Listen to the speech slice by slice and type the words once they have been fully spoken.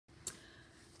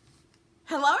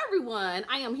Hello everyone,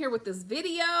 I am here with this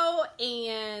video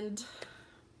and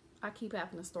I keep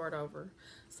having to start over,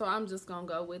 so I'm just gonna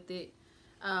go with it.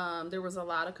 There was a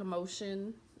lot of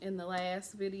commotion in the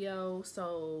last video,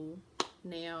 so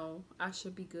now I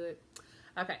should be good.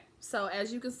 Okay, so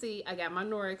as you can see, I got my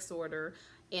Norwex order,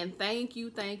 and thank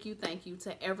you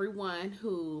to everyone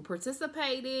who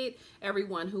participated,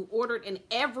 everyone who ordered, and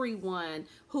everyone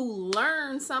who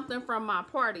learned something from my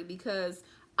party, because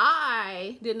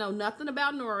I didn't know nothing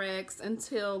about Norwex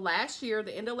until last year,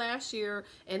 the end of last year,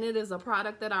 and it is a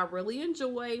product that I really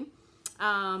enjoy.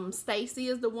 Stacy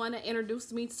is the one that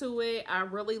introduced me to it. I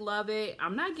really love it.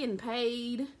 I'm not getting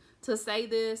paid to say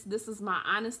this. This is my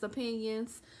honest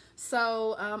opinions.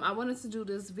 So I wanted to do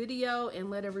this video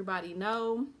and let everybody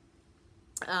know.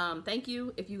 Thank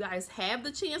you. If you guys have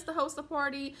the chance to host a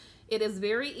party, it is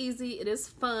very easy. It is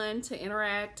fun to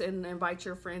interact and invite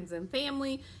your friends and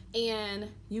family, and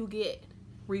you get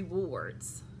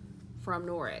rewards from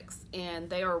Norwex, and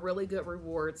they are really good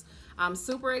rewards. I'm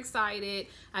super excited.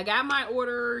 I got my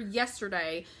order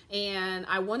yesterday, and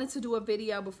I wanted to do a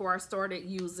video before I started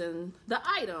using the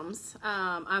items.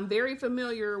 I'm very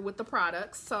familiar with the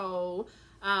products, so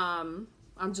I'm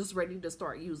just ready to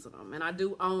start using them, and I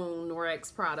do own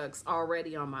Norwex products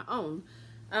already on my own.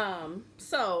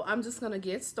 So I'm just gonna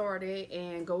get started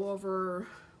and go over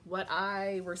what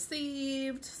I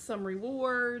received, some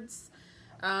rewards.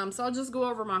 So I'll just go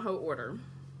over my whole order.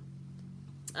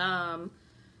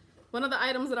 One of the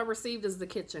items that I received is the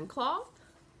kitchen cloth,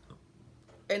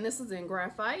 and this is in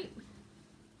graphite.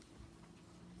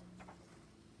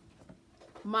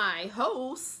 My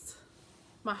hostess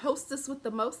with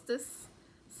the mostest,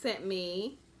 sent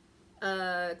me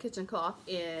a kitchen cloth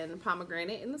in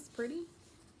pomegranate, and it's pretty.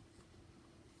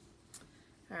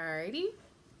 Alrighty.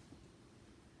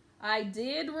 I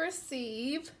did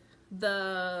receive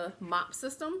the mop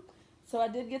system. So I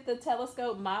did get the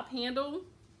telescope mop handle,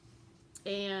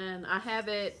 and I have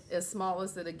it as small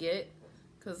as it'll get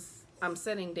because I'm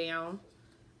sitting down,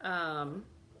 and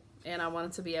I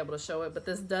wanted to be able to show it, but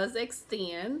this does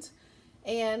extend,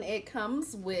 and it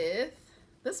comes with,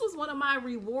 this was one of my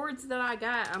rewards that I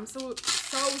got. I'm so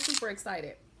super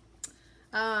excited.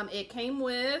 It came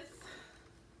with,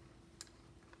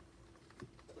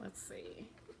 let's see,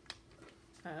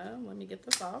 let me get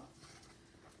this off.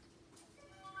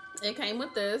 It came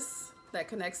with this that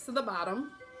connects to the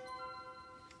bottom.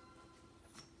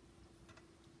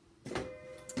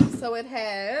 So it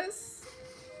has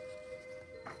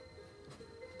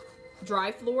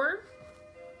dry floor,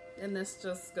 and this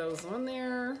just goes on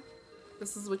there.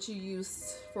 This is what you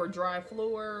use for dry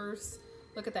floors.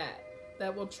 Look at that.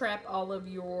 That will trap all of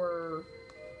your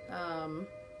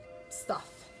stuff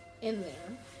in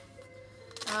there.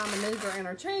 And these are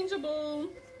interchangeable.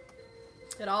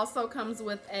 It also comes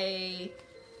with a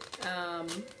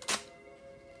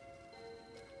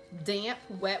damp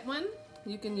wet one.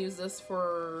 You can use this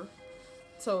to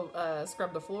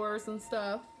scrub the floors and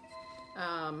stuff.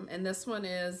 And this one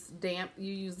is damp.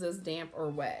 You use this damp or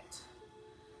wet.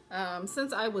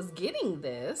 Since I was getting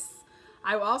this,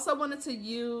 I also wanted to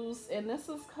use, and this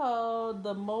is called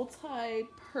the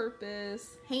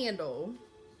multi-purpose handle.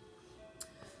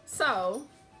 So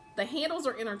the handles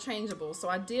are interchangeable. So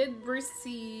I did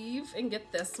receive and get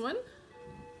this one,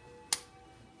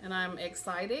 and I'm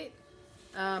excited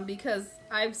because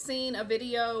I've seen a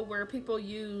video where people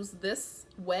use this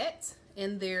wet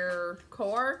in their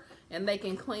car, and they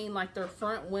can clean like their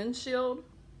front windshield,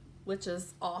 which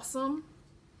is awesome.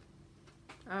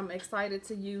 I'm excited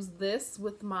to use this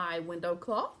with my window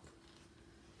cloth.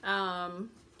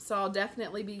 So I'll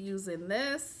definitely be using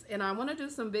this, and I want to do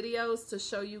some videos to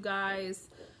show you guys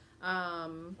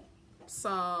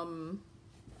some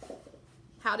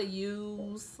how to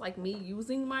use, like me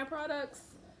using my products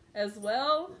as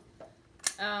well.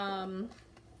 I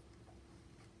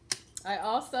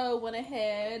also went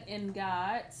ahead and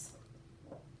got,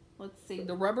 let's see,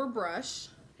 the rubber brush.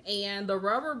 And the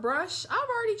rubber brush, I've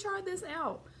already tried this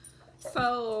out.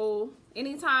 So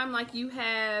anytime like you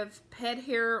have pet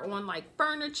hair on like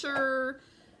furniture,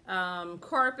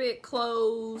 carpet,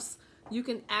 clothes, you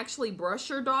can actually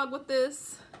brush your dog with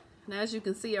this. And as you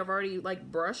can see, I've already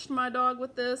like brushed my dog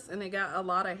with this, and it got a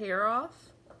lot of hair off.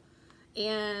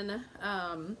 And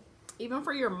even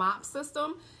for your mop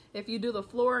system, if you do the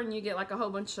floor and you get like a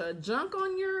whole bunch of junk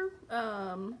on your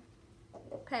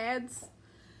pads,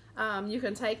 you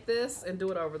can take this and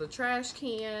do it over the trash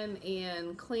can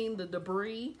and clean the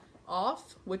debris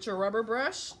off with your rubber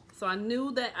brush. So I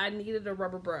knew that I needed a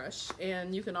rubber brush,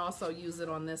 and you can also use it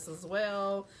on this as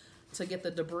well to get the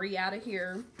debris out of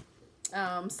here.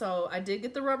 So I did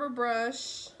get the rubber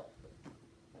brush.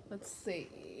 let's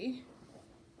see.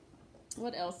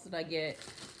 What else did I get?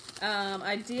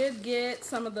 I did get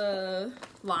some of the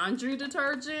laundry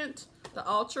detergent, the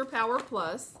Ultra Power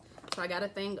Plus. So I got a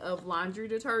thing of laundry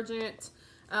detergent.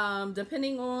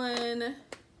 Depending on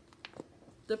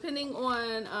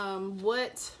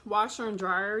what washer and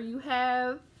dryer you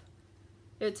have,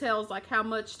 it tells like how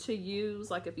much to use,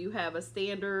 like if you have a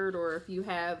standard or if you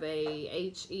have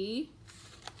a HE.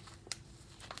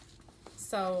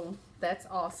 So that's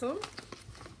awesome.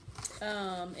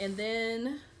 And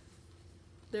then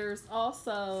there's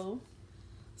also,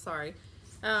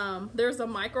 there's a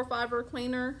microfiber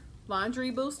cleaner laundry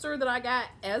booster that I got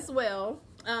as well.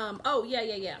 Oh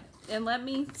yeah. And let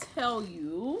me tell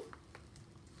you,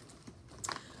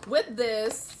 with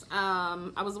this,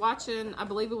 I was watching, I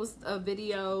believe it was a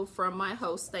video from my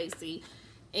host Stacy,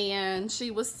 and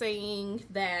she was saying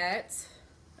that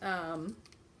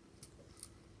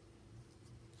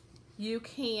you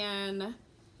can,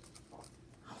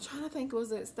 I'm trying to think,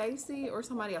 was it Stacy or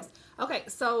somebody else? Okay,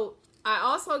 so I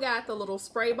also got the little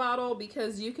spray bottle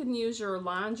because you can use your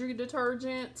laundry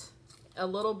detergent a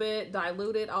little bit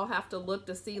diluted. I'll have to look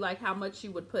to see like how much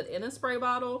you would put in a spray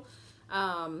bottle.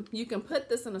 You can put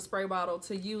this in a spray bottle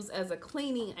to use as a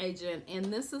cleaning agent, and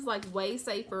this is like way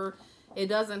safer. It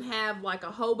doesn't have like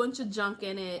a whole bunch of junk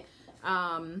in it.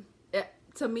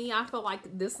 To me, I feel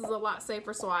like this is a lot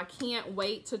safer, so I can't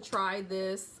wait to try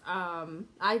this.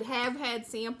 I have had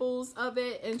samples of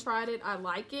it and tried it. I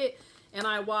like it, and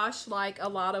I wash like a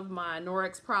lot of my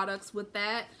Norwex products with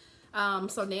that.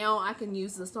 So now I can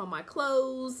use this on my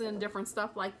clothes and different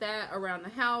stuff like that around the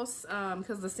house,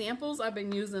 because the samples I've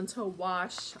been using to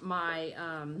wash my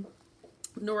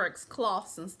Norwex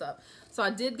cloths and stuff. So I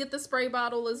did get the spray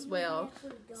bottle as well.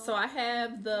 So I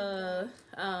have the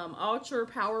Ultra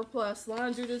Power Plus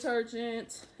laundry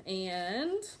detergent,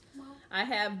 and I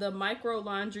have the micro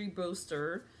laundry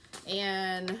booster,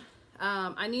 and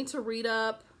I need to read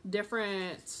up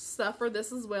different stuff for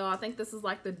this as well. I think this is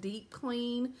like the deep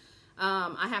clean.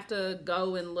 I have to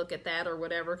go and look at that or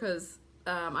whatever, because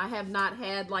I have not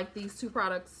had like these two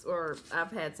products, or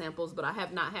I've had samples, but I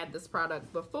have not had this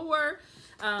product before.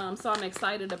 So I'm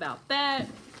excited about that.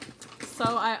 So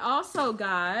I also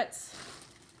got,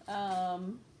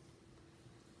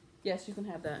 yes, you can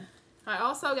have that. I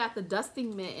also got the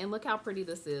dusting mitt, and look how pretty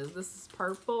this is. This is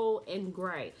purple and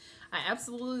gray. I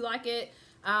absolutely like it.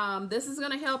 This is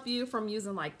going to help you from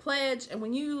using like Pledge, and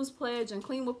when you use Pledge and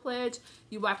clean with Pledge,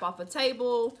 you wipe off a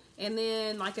table, and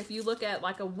then like if you look at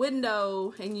like a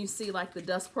window and you see like the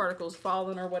dust particles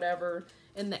falling or whatever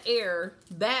in the air,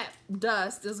 that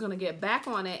dust is going to get back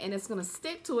on it and it's going to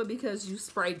stick to it because you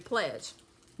sprayed Pledge.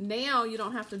 Now you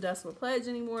don't have to dust with Pledge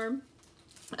anymore.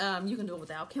 You can do it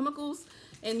without chemicals,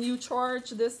 and you charge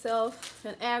this self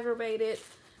and aggravate it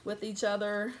with each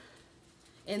other.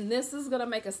 And this is going to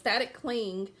make a static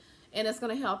cling, and it's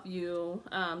going to help you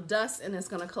dust, and it's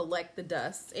going to collect the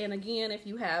dust. And again, if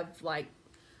you have like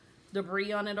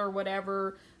debris on it or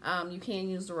whatever, you can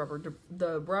use the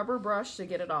rubber brush to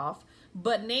get it off.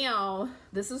 But now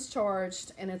this is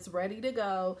charged, and it's ready to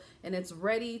go, and it's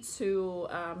ready to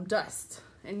dust.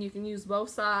 And you can use both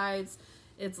sides.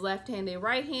 It's left-handed,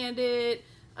 right-handed.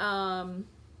 I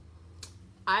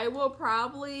will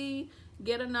probably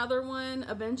get another one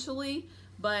eventually.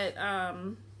 But,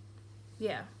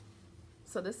 yeah,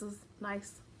 so this is a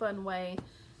nice, fun way.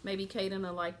 Maybe Kaden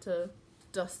would like to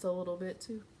dust a little bit,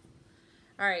 too.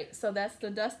 All right, so that's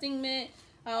the dusting mitt.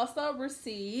 I also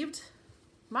received,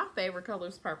 my favorite color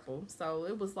is purple. So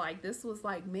it was like, this was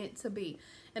like meant to be.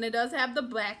 And it does have the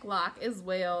back lock as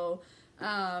well.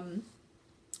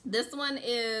 This one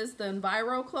is the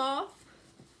Enviro cloth.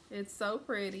 It's so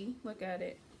pretty. Look at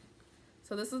it.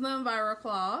 So this is the Enviro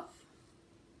cloth.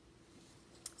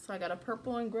 So I got a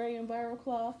purple and gray Enviro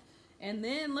cloth. And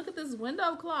then look at this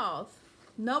window cloth.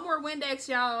 No more Windex,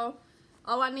 y'all.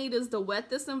 All I need is to wet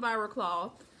this Enviro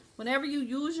cloth. Whenever you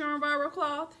use your Enviro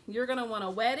cloth, you're going to want to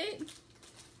wet it.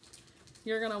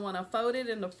 You're going to want to fold it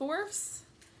into fourths.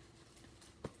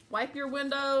 Wipe your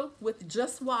window with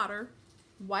just water.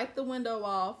 Wipe the window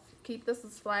off. Keep this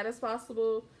as flat as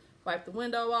possible. Wipe the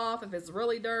window off. If it's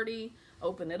really dirty,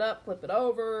 open it up, flip it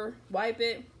over, wipe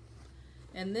it.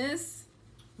 And this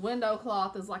window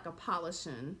cloth is like a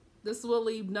polishing. This will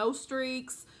leave no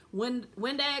streaks.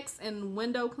 Windex and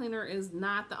window cleaner is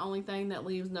not the only thing that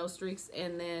leaves no streaks,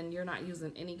 and then you're not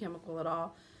using any chemical at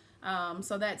all.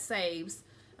 So that saves.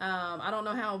 I don't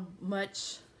know how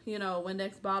much, you know,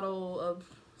 Windex bottle of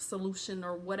solution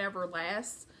or whatever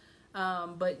lasts,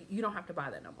 but you don't have to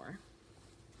buy that no more.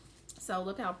 So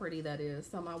look how pretty that is.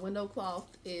 So my window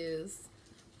cloth is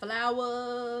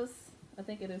flowers. I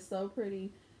think it is so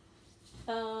pretty.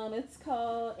 It's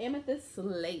called Amethyst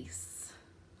Lace.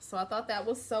 So I thought that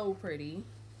was so pretty.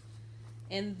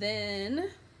 And then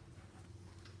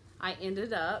I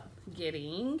ended up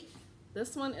getting,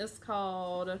 this one is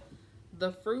called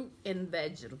the Fruit and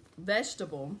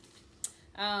Vegetable.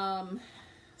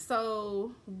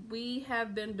 So we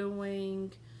have been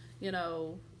doing, you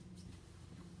know,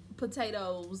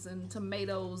 potatoes and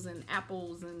tomatoes and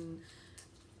apples and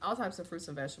all types of fruits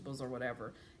and vegetables or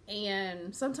whatever.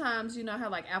 And sometimes, you know how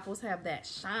like apples have that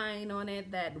shine on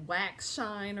it, that wax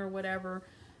shine or whatever.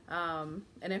 And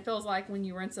it feels like when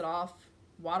you rinse it off,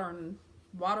 water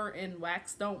and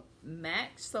wax don't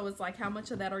match. So it's like, how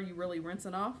much of that are you really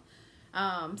rinsing off?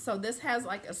 So this has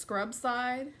like a scrub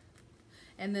side,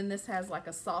 and then this has like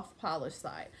a soft polish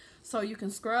side. So you can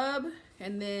scrub,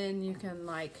 and then you can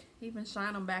like even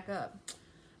shine them back up.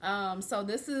 So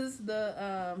this is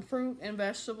the fruit and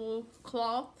vegetable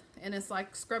cloth, and it's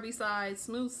like scrubby side,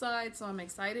 smooth side, so I'm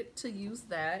excited to use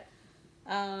that.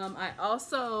 I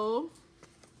also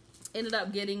ended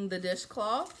up getting the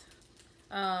dishcloth.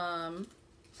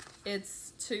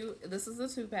 This is a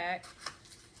 2-pack,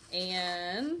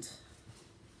 and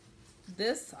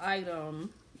this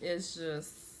item is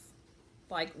just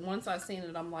like, once I seen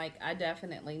it, I'm like, I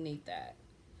definitely need that.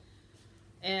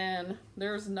 And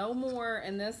there's no more,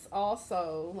 and this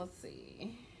also, let's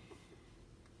see.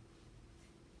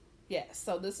 Yeah,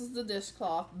 so this is the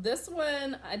dishcloth. This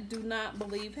one I do not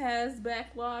believe has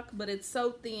backlock, but it's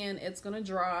so thin it's gonna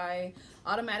dry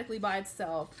automatically by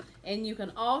itself. And you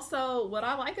can also, what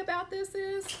I like about this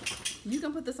is you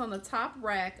can put this on the top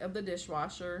rack of the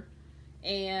dishwasher,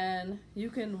 and you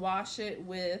can wash it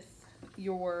with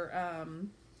your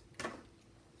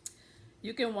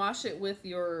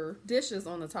dishes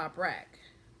on the top rack.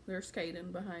 There's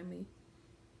Kaden behind me.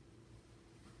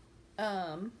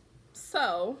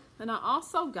 So, and I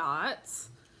also got,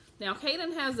 now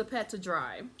Kaden has a pet to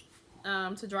dry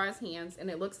his hands, and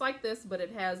it looks like this, but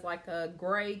it has like a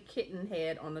gray kitten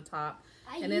head on the top.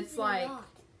 And it's like,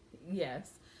 yes,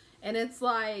 and it's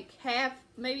like half,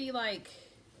 maybe like,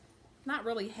 not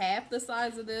really half the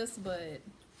size of this, but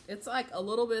it's like a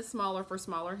little bit smaller for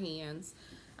smaller hands.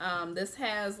 This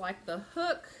has like the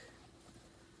hook,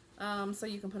 so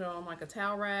you can put it on like a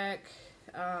towel rack.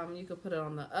 You can put it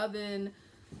on the oven.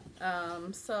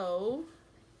 So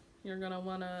you're gonna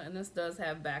wanna, and this does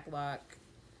have backlock.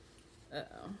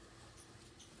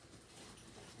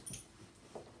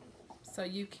 So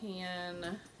you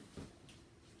can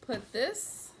put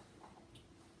this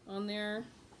on there.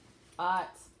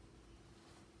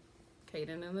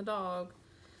 Kaden and the dog.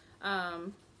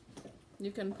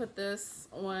 You can put this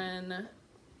on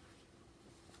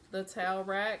the towel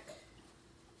rack.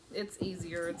 It's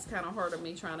easier. It's kind of hard of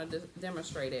me trying to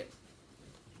demonstrate it.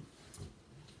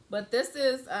 But this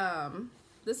is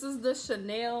the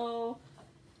Chanel,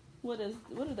 what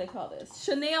do they call this?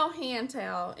 Chanel hand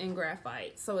towel in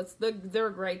graphite. So it's their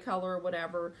gray color or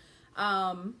whatever.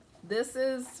 This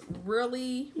is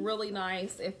really, really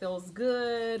nice. It feels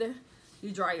good. You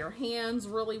dry your hands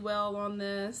really well on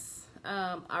this.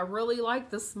 I really like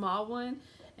the small one,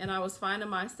 and I was finding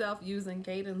myself using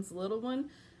Caden's little one.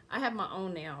 I have my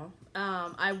own now.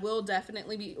 I will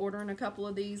definitely be ordering a couple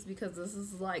of these, because this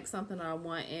is like something I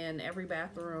want in every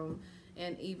bathroom,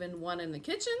 and even one in the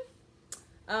kitchen.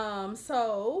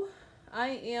 So I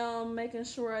am making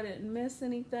sure I didn't miss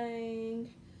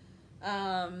anything.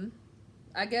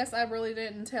 I guess I really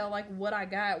didn't tell like what I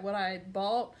got, what I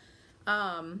bought.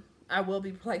 I will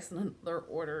be placing another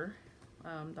order.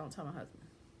 Don't tell my husband.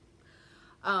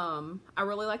 I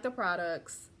really like the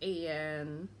products,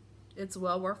 and it's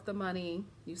well worth the money.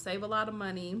 You save a lot of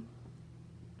money,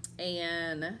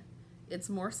 and it's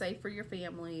more safe for your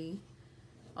family.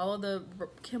 All of the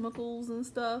chemicals and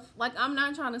stuff. Like, I'm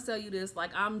not trying to sell you this.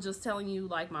 Like, I'm just telling you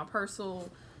like my personal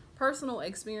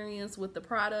experience with the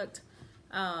product.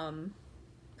 I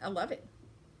love it,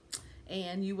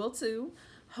 and you will too.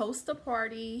 Host a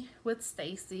party with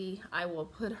Stacy. I will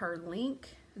put her link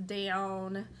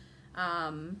down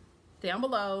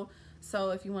below.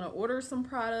 So if you want to order some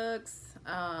products,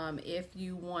 if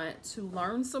you want to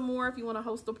learn some more, if you want to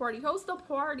host a party.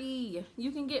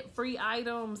 You can get free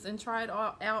items and try it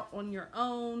all out on your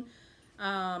own.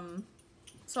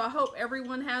 So I hope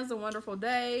everyone has a wonderful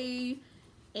day,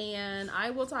 and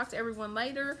I will talk to everyone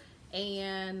later,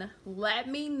 and let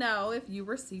me know if you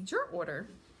received your order.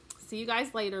 See you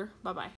guys later. Bye-bye.